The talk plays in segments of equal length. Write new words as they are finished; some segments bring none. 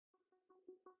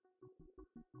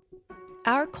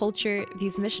Our culture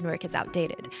views mission work as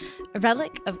outdated, a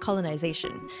relic of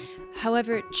colonization.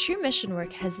 However, true mission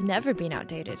work has never been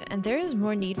outdated, and there is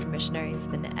more need for missionaries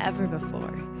than ever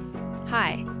before.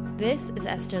 Hi, this is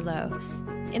Esther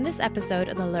Louw. In this episode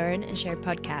of the Learn and Share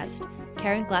podcast,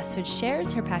 Karen Glassford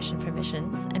shares her passion for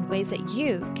missions and ways that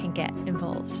you can get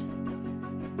involved.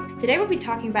 Today we'll be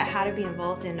talking about how to be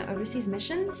involved in overseas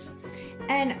missions,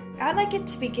 and I'd like it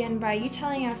to begin by you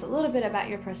telling us a little bit about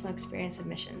your personal experience of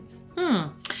missions.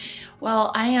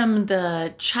 Well, I am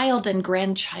the child and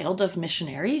grandchild of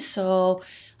missionaries, so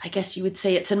I guess you would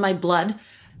say it's in my blood.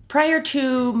 Prior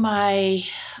to my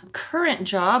current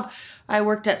job, I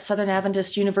worked at Southern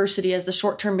Adventist University as the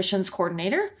short-term missions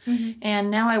coordinator,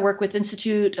 and now I work with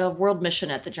Institute of World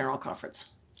Mission at the General Conference.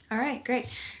 All right, great.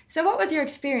 So what was your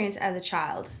experience as a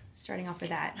child, starting off with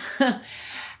that?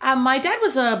 My dad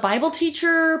was a Bible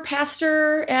teacher,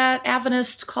 pastor at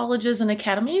Adventist colleges and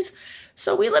academies.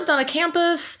 So we lived on a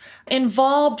campus,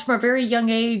 involved from a very young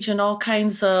age in all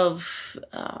kinds of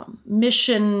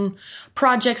mission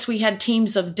projects. We had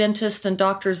teams of dentists and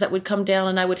doctors that would come down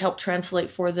and I would help translate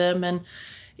for them. And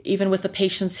even with the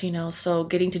patients, so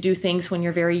getting to do things when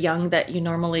you're very young that you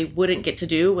normally wouldn't get to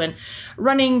do. And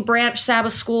running branch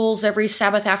Sabbath schools every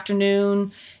Sabbath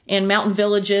afternoon in mountain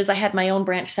villages. I had my own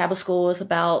branch Sabbath school with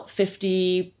about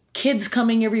 50 kids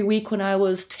coming every week when I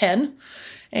was 10.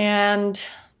 And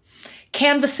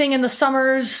canvassing in the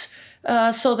summers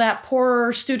so that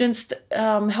poorer students,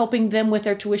 helping them with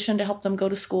their tuition to help them go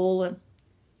to school, and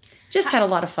just had a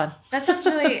lot of fun. That sounds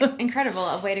really incredible,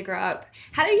 a way to grow up.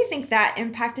 How do you think that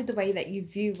impacted the way that you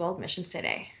view world missions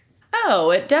today? Oh,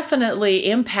 it definitely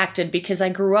impacted because I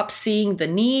grew up seeing the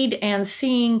need and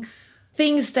seeing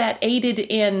things that aided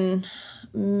in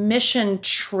mission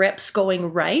trips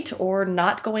going right or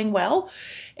not going well.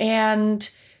 And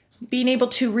being able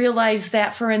to realize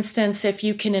that, for instance, if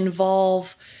you can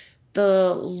involve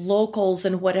the locals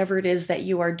in whatever it is that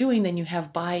you are doing, then you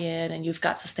have buy-in and you've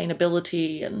got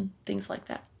sustainability and things like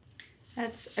that.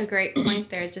 That's a great point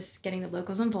there, just getting the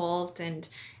locals involved and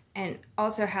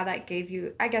also how that gave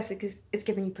you, I guess it's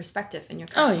given you perspective in your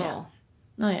current role.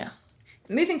 Oh, yeah.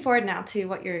 Moving forward now to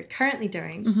what you're currently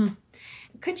doing,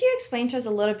 could you explain to us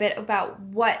a little bit about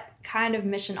what kind of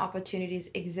mission opportunities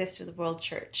exist for the World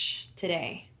Church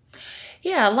today?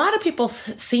 Yeah, a lot of people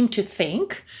seem to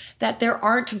think that there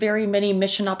aren't very many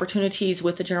mission opportunities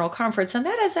with the General Conference, and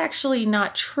that is actually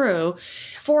not true.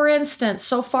 For instance,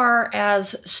 so far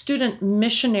as student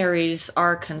missionaries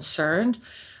are concerned,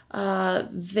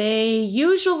 they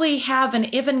usually have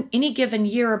any given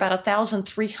year about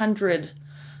 1,300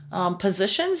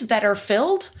 positions that are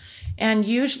filled, and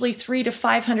usually 300 to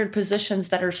 500 positions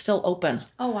that are still open.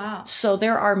 Oh, wow. So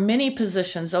there are many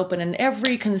positions open in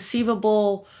every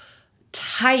conceivable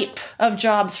type of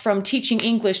jobs, from teaching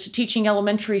English to teaching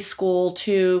elementary school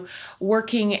to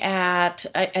working at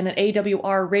an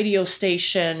AWR radio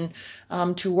station,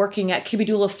 to working at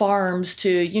Kibidula Farms, to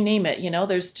you name it.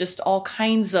 There's just all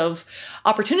kinds of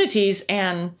opportunities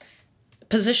and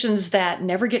positions that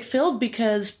never get filled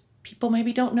because people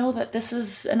maybe don't know that this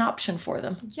is an option for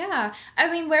them. Yeah. I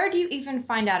mean, where do you even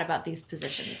find out about these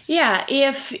positions? Yeah.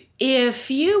 If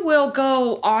you will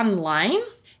go online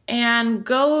and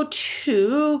go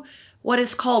to what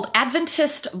is called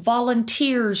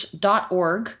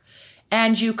AdventistVolunteers.org,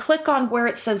 and you click on where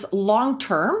it says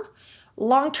long-term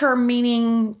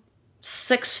meaning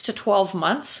 6 to 12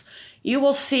 months, you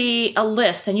will see a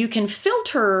list, and you can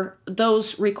filter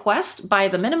those requests by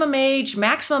the minimum age,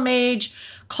 maximum age,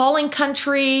 calling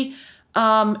country,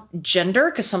 gender,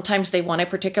 because sometimes they want a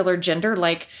particular gender.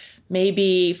 Like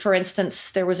maybe, for instance,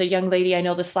 there was a young lady I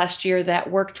know this last year that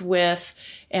worked with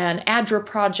an ADRA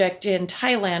project in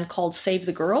Thailand called Save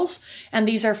the Girls. And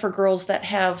these are for girls that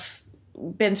have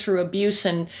been through abuse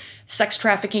and sex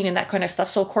trafficking and that kind of stuff.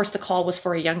 So, of course, the call was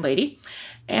for a young lady.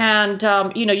 And,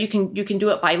 you can do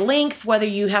it by length, whether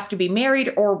you have to be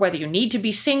married or whether you need to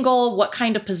be single, what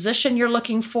kind of position you're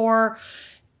looking for.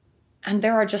 And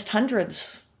there are just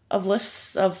hundreds of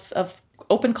lists of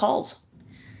open calls.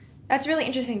 That's really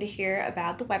interesting to hear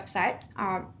about the website.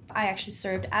 I actually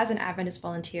served as an Adventist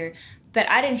volunteer, but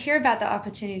I didn't hear about the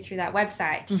opportunity through that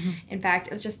website. Mm-hmm. In fact,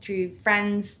 it was just through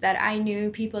friends that I knew,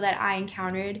 people that I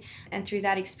encountered, and through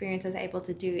that experience, I was able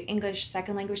to do English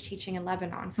second language teaching in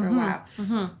Lebanon for a while.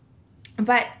 Mm-hmm.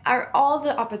 But are all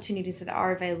the opportunities that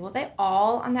are available, are they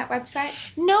all on that website?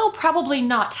 No, probably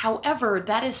not. However,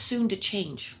 that is soon to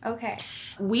change. Okay.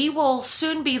 We will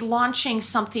soon be launching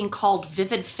something called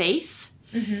Vivid Faith.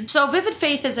 Mm-hmm. So Vivid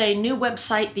Faith is a new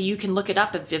website that you can look it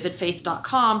up at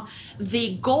vividfaith.com.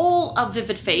 The goal of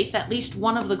Vivid Faith, at least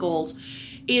one of the goals,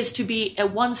 is to be a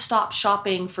one-stop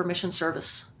shopping for mission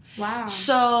service. Wow.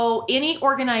 So any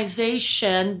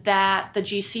organization that the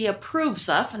GC approves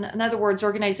of, in other words,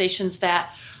 organizations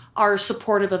that are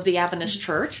supportive of the Adventist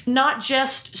Church, not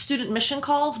just student mission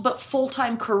calls, but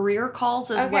full-time career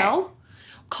calls as well.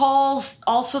 Calls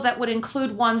also that would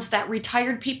include ones that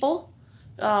retired people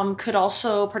could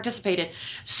also participate in.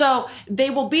 So they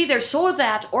will be there so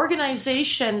that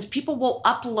organizations, people will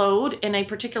upload in a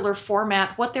particular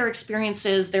format what their experience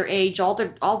is, their age,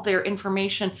 all their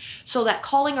information, so that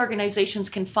calling organizations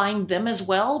can find them as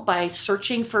well by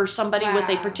searching for somebody with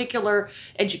a particular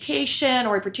education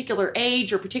or a particular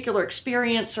age or particular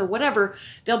experience or whatever.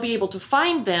 They'll be able to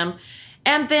find them.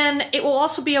 And then it will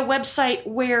also be a website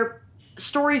where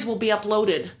stories will be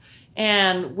uploaded.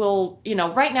 And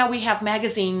right now we have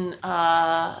magazine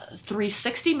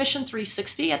 360, Mission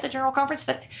 360 at the General Conference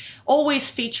that always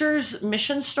features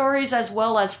mission stories as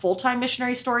well as full-time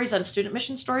missionary stories and student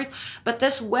mission stories. But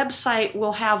this website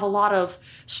will have a lot of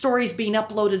stories being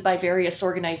uploaded by various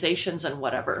organizations and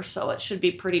whatever. So it should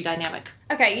be pretty dynamic.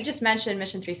 Okay, you just mentioned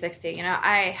Mission 360.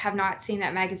 I have not seen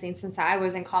that magazine since I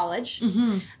was in college.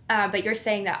 But you're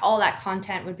saying that all that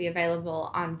content would be available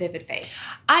on Vivid Faith.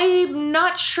 I'm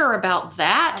not sure about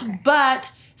that,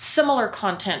 but similar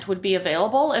content would be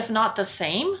available, if not the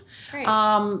same. Great.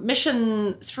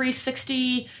 Mission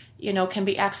 360, can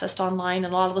be accessed online,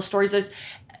 and a lot of the stories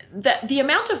the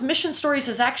amount of mission stories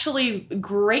has actually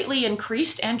greatly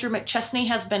increased. Andrew McChesney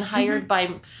has been hired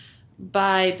by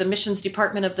the missions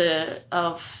department of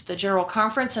the General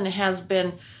Conference, and has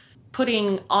been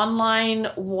putting online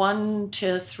 1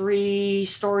 to 3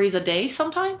 stories a day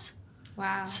sometimes.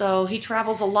 Wow. So he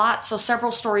travels a lot. So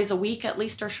several stories a week at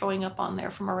least are showing up on there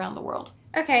from around the world.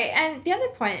 Okay. And the other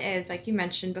point is, like you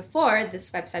mentioned before,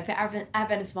 this website for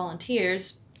Adventist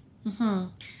volunteers.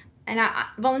 And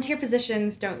volunteer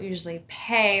positions don't usually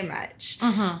pay much.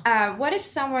 What if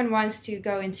someone wants to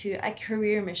go into a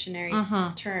career missionary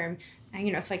term,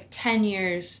 for like 10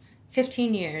 years,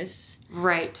 15 years?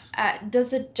 Right.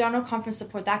 Does the General Conference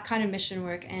support that kind of mission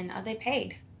work, and are they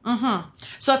paid?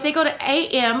 So if they go to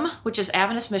AM, which is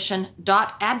Adventist Mission,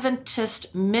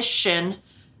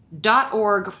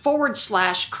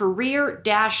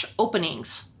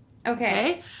 adventistmission.org/career-openings.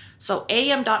 Okay. So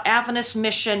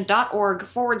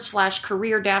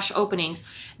am.adventistmission.org/career-openings.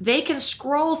 They can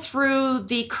scroll through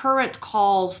the current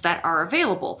calls that are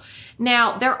available.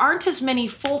 Now, there aren't as many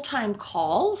full-time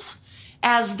calls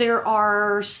as there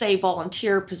are, say,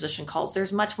 volunteer position calls.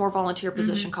 There's much more volunteer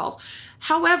position calls.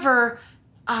 However,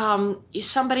 if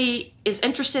somebody is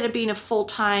interested in being a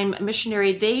full-time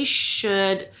missionary, they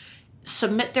should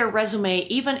submit their resume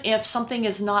even if something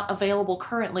is not available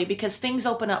currently, because things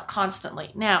open up constantly.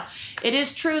 Now, it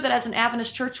is true that as an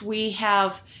Adventist church, we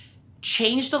have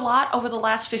changed a lot over the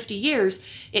last 50 years.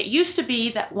 It used to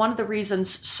be that one of the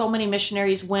reasons so many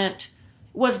missionaries went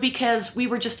was because we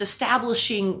were just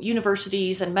establishing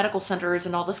universities and medical centers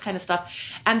and all this kind of stuff.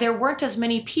 And there weren't as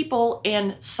many people,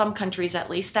 in some countries at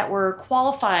least, that were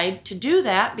qualified to do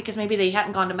that because maybe they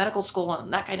hadn't gone to medical school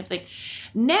and that kind of thing.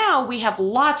 Now we have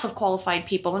lots of qualified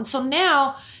people. And so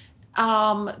now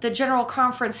the General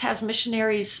Conference has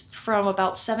missionaries from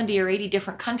about 70 or 80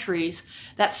 different countries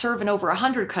that serve in over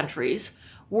 100 countries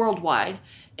worldwide.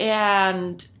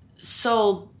 And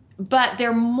so, but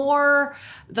they're more,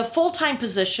 the full-time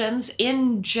positions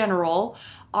in general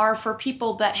are for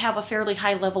people that have a fairly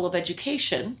high level of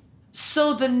education.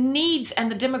 So the needs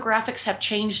and the demographics have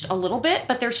changed a little bit,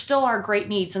 but there still are great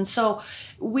needs. And so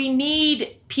we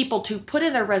need people to put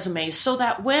in their resumes so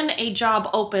that when a job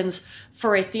opens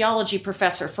for a theology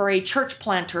professor, for a church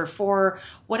planter, for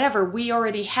whatever, we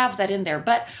already have that in there.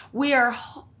 But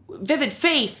Vivid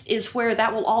Faith is where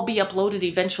that will all be uploaded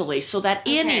eventually, so that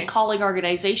any calling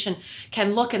organization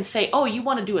can look and say, oh, you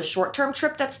want to do a short-term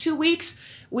trip that's 2 weeks?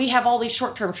 We have all these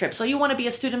short-term trips. So you want to be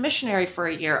a student missionary for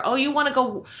a year? Oh, you want to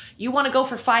go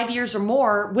for 5 years or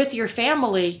more with your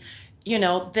family,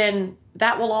 then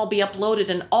that will all be uploaded,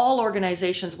 and all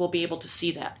organizations will be able to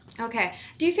see that. Okay.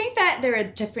 Do you think that there are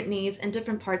different needs in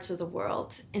different parts of the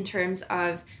world in terms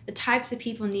of the types of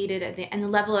people needed and the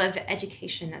level of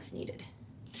education that's needed?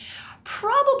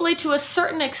 Probably to a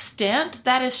certain extent,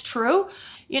 that is true.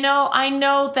 I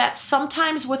know that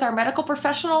sometimes with our medical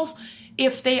professionals,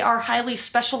 if they are highly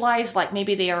specialized, like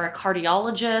maybe they are a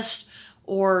cardiologist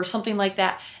or something like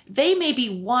that, they may be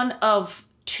one of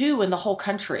 2 in the whole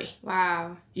country.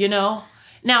 Wow.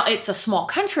 Now it's a small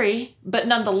country, but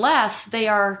nonetheless, they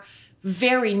are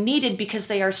very needed because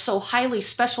they are so highly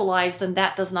specialized, and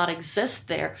that does not exist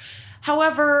there.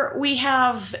 However, we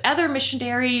have other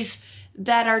missionaries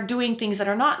that are doing things that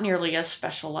are not nearly as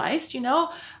specialized,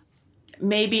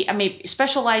 maybe, I mean,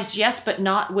 specialized, yes, but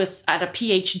not with at a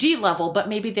PhD level, but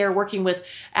maybe they're working with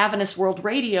Adventist World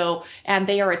Radio and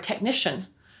they are a technician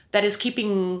that is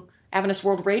keeping Adventist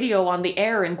World Radio on the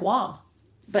air in Guam.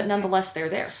 But nonetheless, they're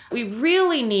there. We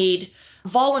really need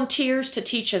volunteers to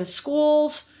teach in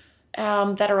schools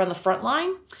that are on the front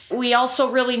line. We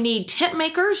also really need tent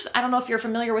makers. I don't know if you're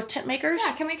familiar with tent makers.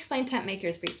 Yeah, can we explain tent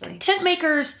makers briefly? Tent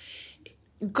makers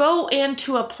go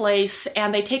into a place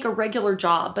and they take a regular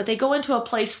job, but they go into a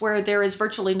place where there is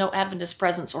virtually no Adventist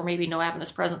presence or maybe no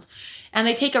Adventist presence. And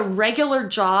they take a regular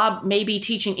job, maybe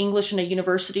teaching English in a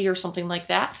university or something like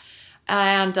that,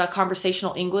 and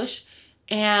conversational English.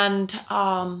 And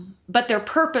but their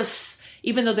purpose,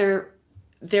 even though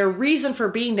their reason for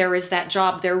being there is that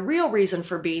job, their real reason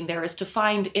for being there is to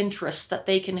find interests that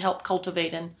they can help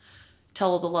cultivate and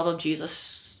tell of the love of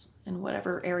Jesus in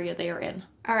whatever area they are in.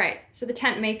 All right. So the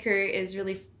tent maker is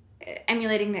really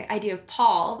emulating the idea of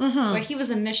Paul, where he was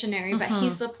a missionary, but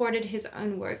he supported his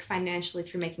own work financially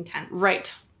through making tents.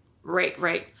 Right. All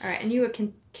right. And you would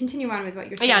continue on with what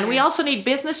you're saying. Yeah, and we also need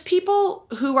business people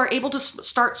who are able to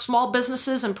start small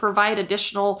businesses and provide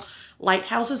additional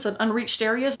lighthouses in unreached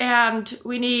areas. And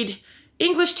we need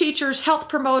English teachers, health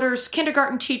promoters,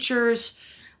 kindergarten teachers.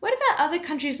 What about other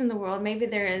countries in the world? Maybe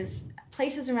there is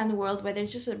places around the world where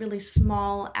there's just a really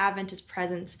small Adventist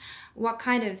presence. What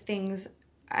kind of things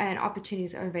and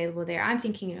opportunities are available there? I'm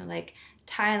thinking, like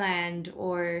Thailand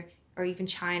or even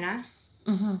China.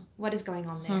 What is going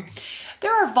on there?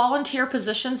 There are volunteer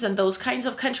positions in those kinds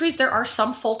of countries. There are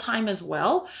some full-time as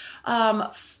well.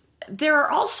 There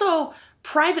are also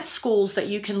private schools that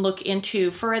you can look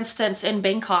into. For instance, in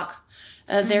Bangkok,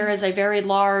 there is a very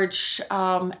large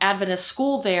Adventist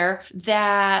school there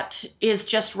that is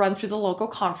just run through the local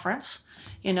conference.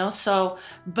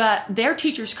 But their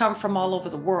teachers come from all over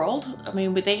the world. I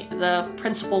mean, the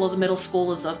principal of the middle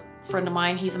school is a friend of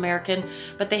mine. He's American,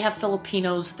 but they have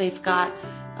Filipinos. They've got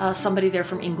somebody there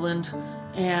from England,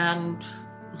 and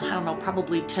I don't know,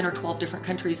 probably 10 or 12 different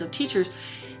countries of teachers.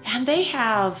 And they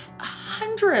have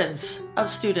hundreds of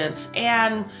students,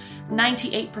 and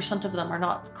 98% of them are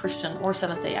not Christian or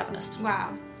Seventh-day Adventist.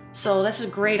 Wow. So this is a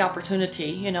great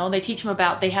opportunity. They teach them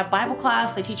they have Bible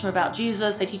class, they teach them about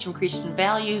Jesus, they teach them Christian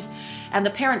values, and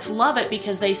the parents love it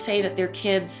because they say that their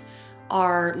kids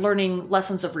are learning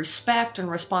lessons of respect and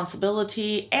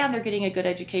responsibility, and they're getting a good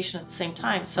education at the same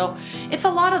time. So it's a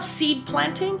lot of seed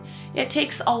planting. It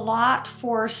takes a lot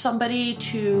for somebody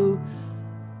to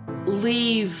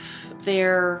leave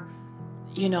their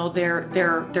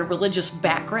religious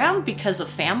background because of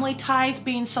family ties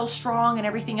being so strong and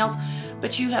everything else.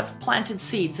 But you have planted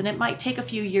seeds, and it might take a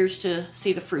few years to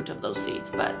see the fruit of those seeds.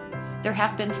 But there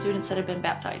have been students that have been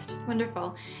baptized.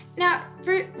 Wonderful. Now,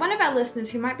 for one of our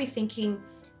listeners who might be thinking,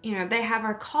 they have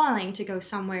our calling to go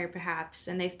somewhere perhaps,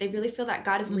 and they really feel that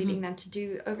God is leading them to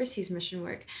do overseas mission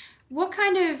work. What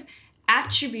kind of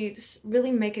attributes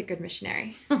really make a good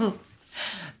missionary?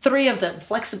 3 of them: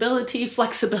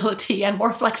 flexibility, and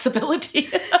more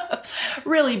flexibility.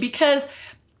 Really, because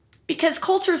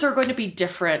cultures are going to be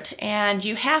different, and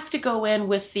you have to go in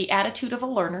with the attitude of a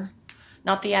learner,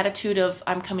 not the attitude of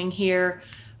I'm coming here,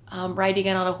 riding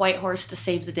in on a white horse to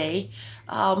save the day.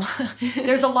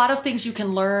 There's a lot of things you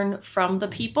can learn from the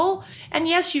people, and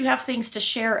yes, you have things to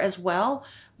share as well,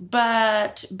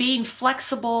 but being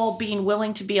flexible, being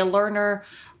willing to be a learner,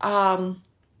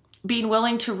 being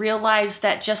willing to realize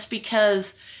that just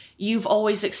because you've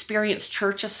always experienced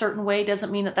church a certain way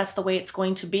doesn't mean that that's the way it's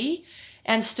going to be,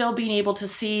 and still being able to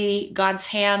see God's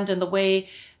hand in the way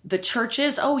the church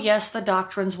is. Oh yes, the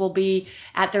doctrines will be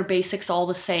at their basics all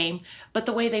the same, but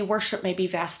the way they worship may be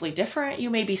vastly different.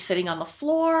 You may be sitting on the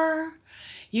floor.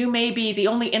 The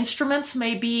only instruments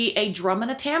may be a drum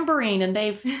and a tambourine, and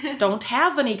they don't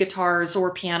have any guitars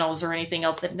or pianos or anything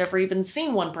else. They've never even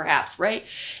seen one perhaps, right?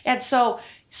 And so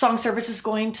song service is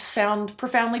going to sound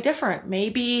profoundly different.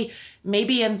 Maybe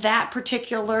in that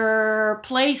particular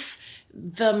place,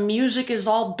 the music is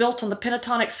all built on the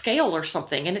pentatonic scale or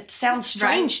something, and it sounds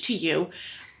strange to you,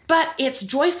 but it's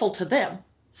joyful to them.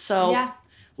 So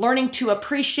learning to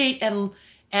appreciate and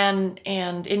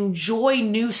enjoy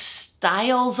new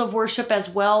styles of worship, as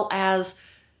well as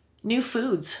new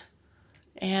foods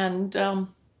and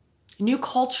new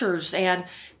cultures, and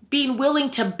being willing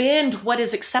to bend what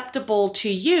is acceptable to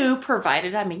you,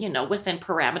 provided, within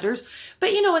parameters. But,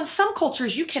 in some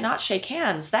cultures, you cannot shake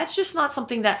hands. That's just not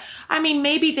something that,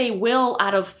 maybe they will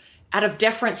out of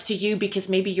deference to you because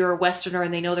maybe you're a Westerner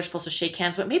and they know they're supposed to shake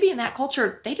hands. But maybe in that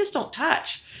culture, they just don't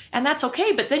touch. And that's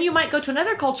okay. But then you might go to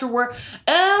another culture where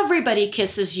everybody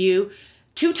kisses you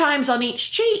 2 times on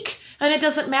each cheek. And it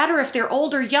doesn't matter if they're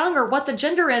old or young or what the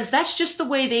gender is. That's just the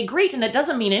way they greet. And it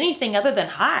doesn't mean anything other than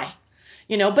hi,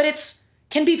 but it's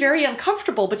can be very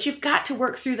uncomfortable, but you've got to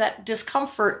work through that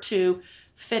discomfort to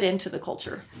fit into the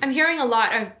culture. I'm hearing a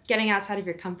lot of getting outside of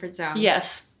your comfort zone.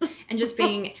 Yes. And just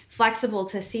being flexible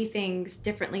to see things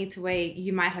differently to the way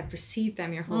you might have perceived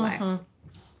them your whole life.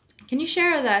 Can you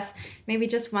share with us maybe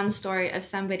just one story of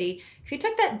somebody who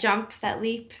took that jump, that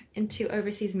leap into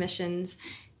overseas missions,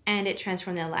 and it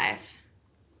transformed their life?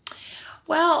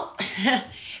 Well,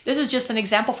 this is just an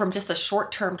example from just a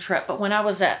short-term trip. But when I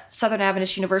was at Southern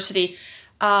Adventist University,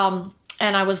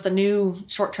 and I was the new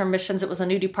short-term missions, it was a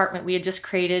new department we had just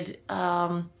created,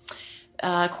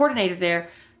 coordinated there.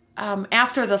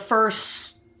 After the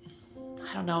first,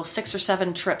 6 or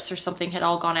 7 trips or something had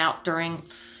all gone out during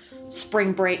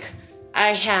spring break,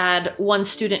 I had one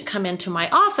student come into my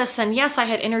office, and yes, I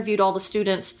had interviewed all the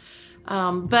students,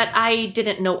 but I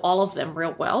didn't know all of them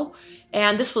real well.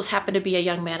 And this happened to be a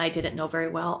young man I didn't know very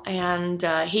well. And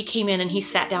he came in and he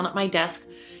sat down at my desk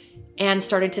and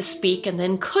started to speak and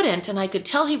then couldn't. And I could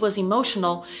tell he was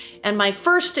emotional. And my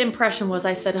first impression was,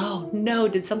 I said, oh no,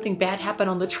 did something bad happen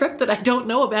on the trip that I don't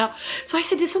know about? So I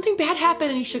said, did something bad happen?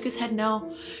 And he shook his head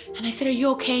no. And I said, are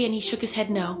you okay? And he shook his head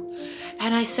no.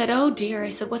 And I said, oh dear. I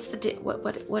said, what's the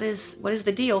what is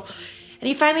the deal? And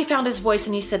he finally found his voice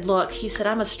and he said, look, he said,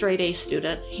 I'm a straight A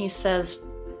student. He says,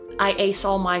 I ace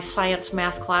all my science,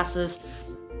 math classes.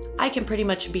 I can pretty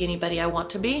much be anybody I want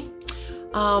to be.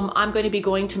 I'm going to be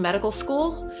going to medical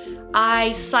school.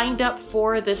 I signed up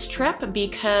for this trip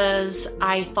because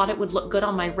I thought it would look good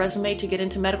on my resume to get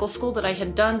into medical school, that I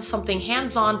had done something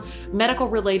hands-on medical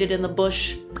related in the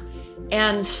bush.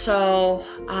 And so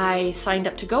I signed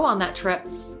up to go on that trip.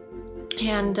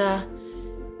 And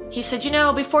he said,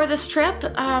 before this trip,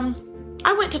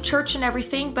 I went to church and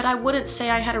everything, but I wouldn't say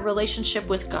I had a relationship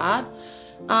with God.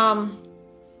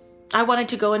 I wanted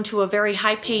to go into a very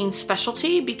high-paying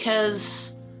specialty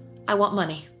because I want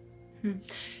money.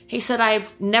 He said,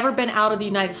 I've never been out of the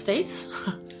United States.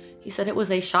 He said it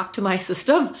was a shock to my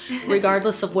system,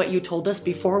 regardless of what you told us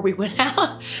before we went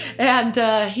out.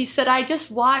 And he said, I just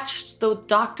watched the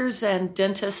doctors and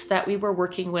dentists that we were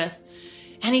working with.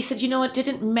 And he said, it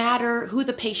didn't matter who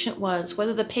the patient was,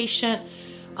 whether the patient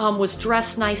was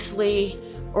dressed nicely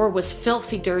or was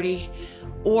filthy dirty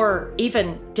or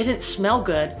even didn't smell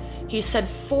good. He said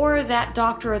for that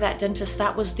doctor or that dentist,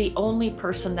 that was the only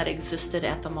person that existed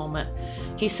at the moment.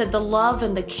 He said the love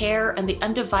and the care and the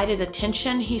undivided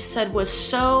attention, he said, was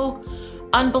so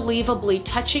unbelievably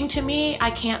touching to me.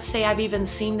 I can't say I've even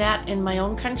seen that in my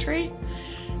own country.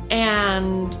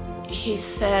 And he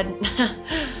said,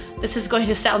 this is going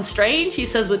to sound strange, he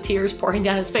says with tears pouring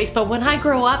down his face, but when I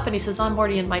grow up, and he says, I'm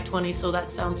already in my 20s, so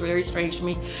that sounds very strange to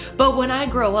me, but when I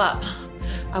grow up,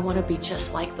 I want to be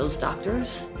just like those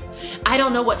doctors. I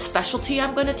don't know what specialty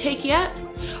I'm going to take yet,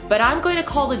 but I'm going to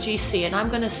call the GC and I'm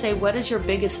going to say, what is your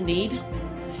biggest need?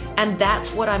 And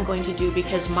that's what I'm going to do,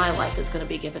 because my life is going to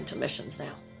be given to missions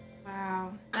now.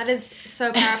 Wow. That is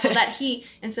so powerful that he,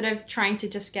 instead of trying to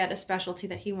just get a specialty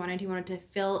that he wanted to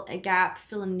fill a gap,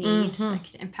 fill a need that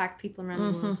could impact people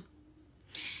around the world.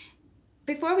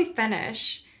 Before we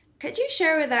finish, could you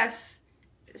share with us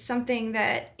something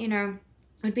that,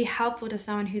 would be helpful to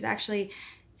someone who's actually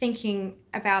thinking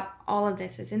about all of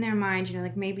this, is in their mind,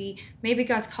 like maybe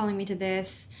God's calling me to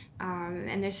this,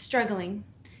 and they're struggling.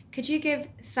 Could you give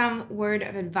some word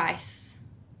of advice?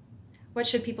 What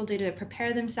should people do to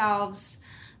prepare themselves?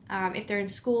 If they're in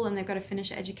school and they've got to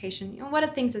finish education, what are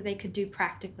things that they could do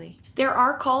practically? There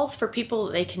are calls for people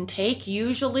that they can take.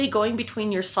 Usually going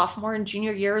between your sophomore and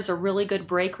junior year is a really good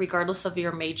break, regardless of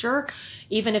your major.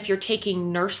 Even if you're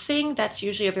taking nursing, that's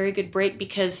usually a very good break,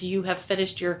 because you have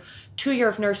finished your 2 year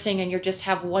of nursing and you just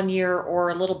have 1 year or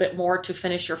a little bit more to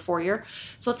finish your 4 year.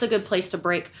 So it's a good place to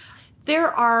break.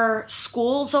 There are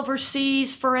schools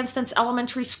overseas, for instance,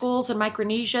 elementary schools in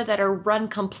Micronesia that are run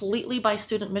completely by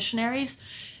student missionaries,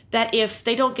 that if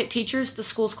they don't get teachers, the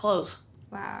schools close.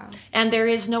 Wow. And there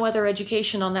is no other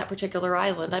education on that particular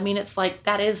island. I mean, it's like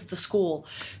that is the school.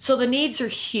 So the needs are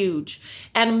huge.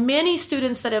 And many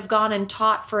students that have gone and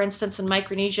taught, for instance, in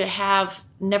Micronesia, have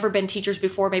never been teachers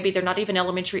before. Maybe they're not even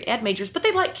elementary ed majors, but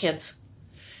they like kids.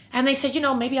 And they said,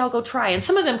 maybe I'll go try. And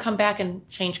some of them come back and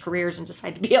change careers and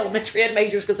decide to be elementary ed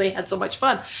majors because they had so much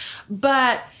fun.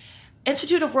 But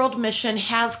Institute of World Mission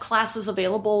has classes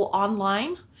available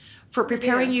online for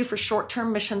preparing you for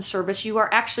short-term mission service. You are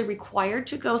actually required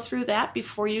to go through that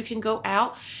before you can go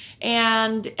out.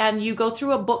 And you go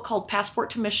through a book called Passport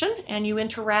to Mission, and you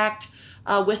interact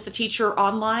with the teacher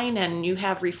online, and you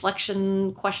have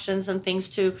reflection questions and things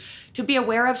to be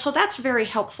aware of. So that's very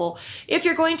helpful. If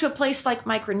you're going to a place like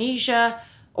Micronesia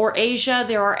or Asia,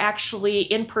 there are actually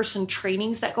in-person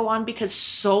trainings that go on because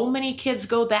so many kids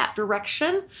go that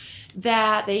direction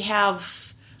that they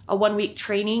have a 1-week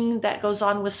training that goes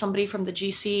on with somebody from the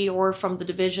GC or from the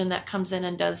division that comes in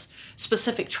and does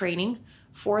specific training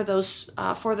for those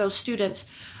students.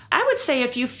 I would say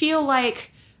if you feel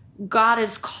like God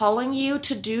is calling you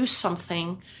to do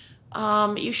something,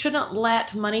 you shouldn't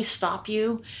let money stop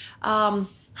you.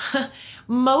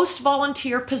 Most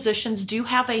volunteer positions do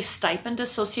have a stipend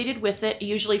associated with it,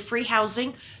 usually free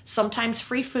housing, sometimes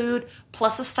free food,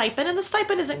 plus a stipend. And the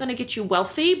stipend isn't going to get you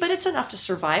wealthy, but it's enough to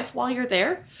survive while you're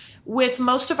there. With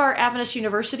most of our Adventist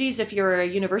universities, if you're a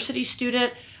university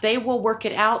student, they will work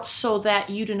it out so that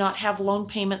you do not have loan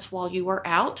payments while you are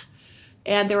out.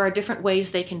 And there are different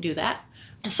ways they can do that.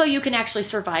 So you can actually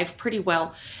survive pretty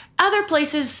well. Other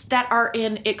places that are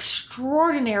in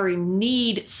extraordinary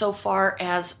need so far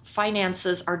as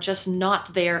finances are just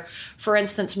not there. For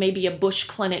instance, maybe a bush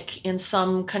clinic in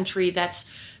some country that's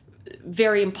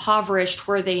very impoverished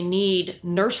where they need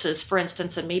nurses, for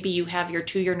instance, and maybe you have your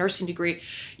 2-year nursing degree.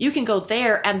 You can go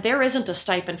there and there isn't a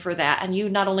stipend for that. And you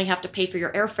not only have to pay for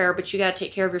your airfare, but you got to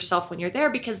take care of yourself when you're there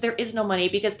because there is no money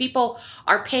because people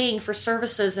are paying for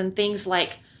services and things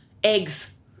like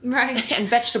eggs. Right. And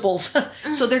vegetables.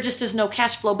 So there just is no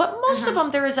cash flow. But most of them,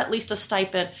 there is at least a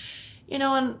stipend.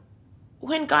 And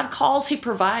when God calls, he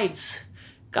provides.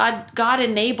 God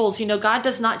enables. God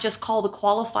does not just call the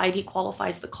qualified, he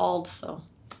qualifies the called. So.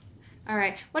 All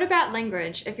right. What about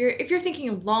language? If you're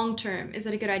thinking long term, is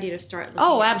it a good idea to start looking at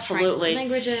trying absolutely.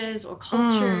 Languages or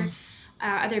culture?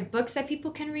 Are there books that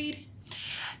people can read?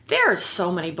 There are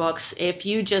so many books. If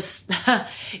you just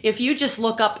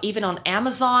look up even on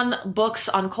Amazon books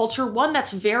on culture, one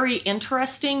that's very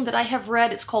interesting that I have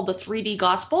read, it's called The 3D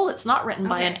Gospel. It's not written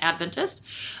by an Adventist,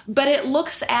 but it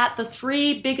looks at the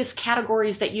 3 biggest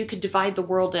categories that you could divide the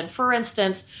world in. For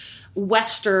instance,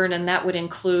 Western, and that would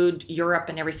include Europe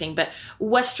and everything, but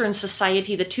Western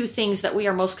society, the 2 things that we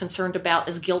are most concerned about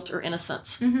is guilt or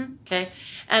innocence. Mm-hmm. Okay.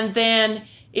 And then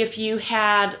if you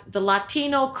had the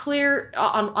Latino clear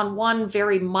on one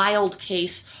very mild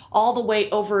case, all the way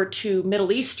over to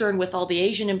Middle Eastern with all the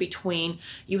Asian in between,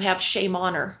 you have shame,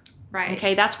 honor. Right.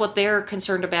 Okay, that's what they're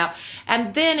concerned about.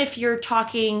 And then if you're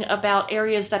talking about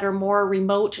areas that are more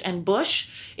remote and bush,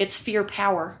 it's fear,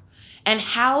 power. And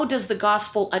how does the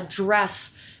gospel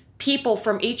address people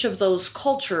from each of those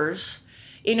cultures?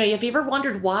 Have you ever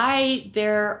wondered why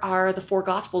there are the 4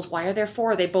 gospels? Why are there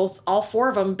 4? All 4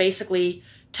 of them basically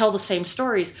tell the same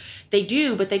stories. They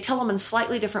do, but they tell them in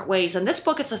slightly different ways. And this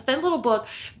book, it's a thin little book,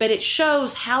 but it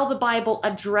shows how the Bible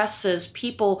addresses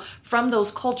people from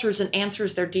those cultures and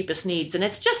answers their deepest needs. And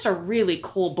it's just a really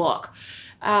cool book.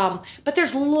 But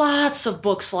there's lots of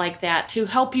books like that to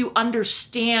help you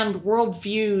understand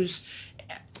worldviews,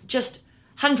 just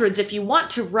hundreds. If you want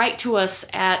to write to us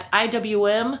at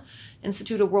IWM,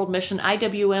 Institute of World Mission,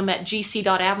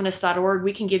 IWM@gc.adventist.org,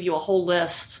 we can give you a whole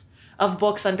list of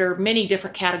books under many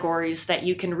different categories that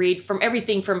you can read, from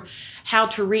everything from how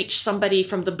to reach somebody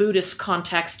from the Buddhist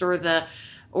context or the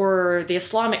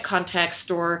Islamic context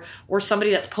or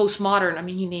somebody that's postmodern. I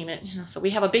mean, you name it. So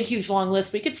we have a big, huge, long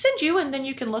list we could send you, and then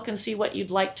you can look and see what you'd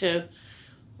like to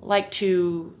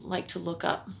look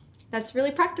up. That's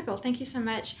really practical. Thank you so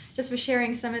much just for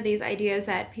sharing some of these ideas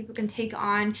that people can take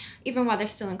on even while they're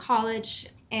still in college.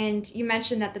 And you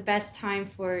mentioned that the best time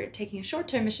for taking a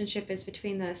short-term mission trip is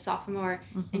between the sophomore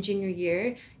and junior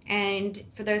year. And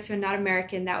for those who are not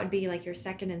American, that would be like your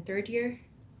 2nd and 3rd year?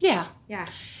 Yeah. Yeah.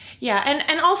 Yeah,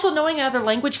 and also knowing another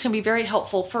language can be very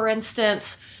helpful. For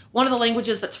instance, one of the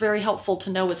languages that's very helpful to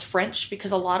know is French,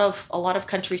 because a lot of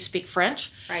countries speak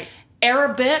French. Right.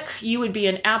 Arabic, you would be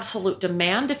in absolute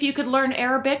demand if you could learn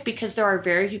Arabic, because there are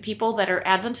very few people that are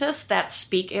Adventists that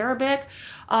speak Arabic.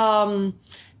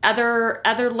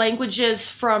 Other languages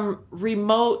from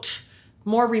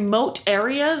more remote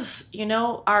areas,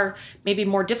 are maybe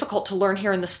more difficult to learn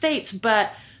here in the States.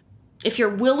 But if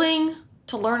you're willing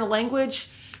to learn a language,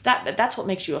 that's what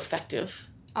makes you effective.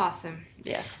 Awesome.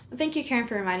 Yes. Well, thank you, Karen,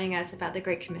 for reminding us about the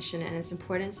Great Commission and its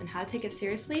importance and how to take it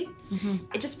seriously. Mm-hmm.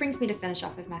 It just brings me to finish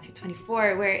off with Matthew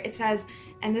 24, where it says,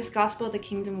 "And this gospel of the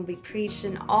kingdom will be preached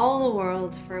in all the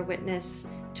world for a witness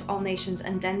to all nations,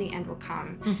 and then the end will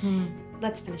come." Mm-hmm.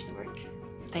 Let's finish the work.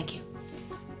 Thank you.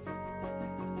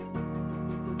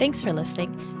 Thanks for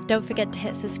listening. Don't forget to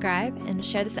hit subscribe and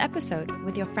share this episode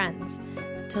with your friends.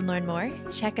 To learn more,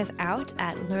 check us out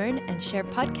at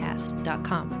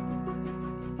learnandsharepodcast.com.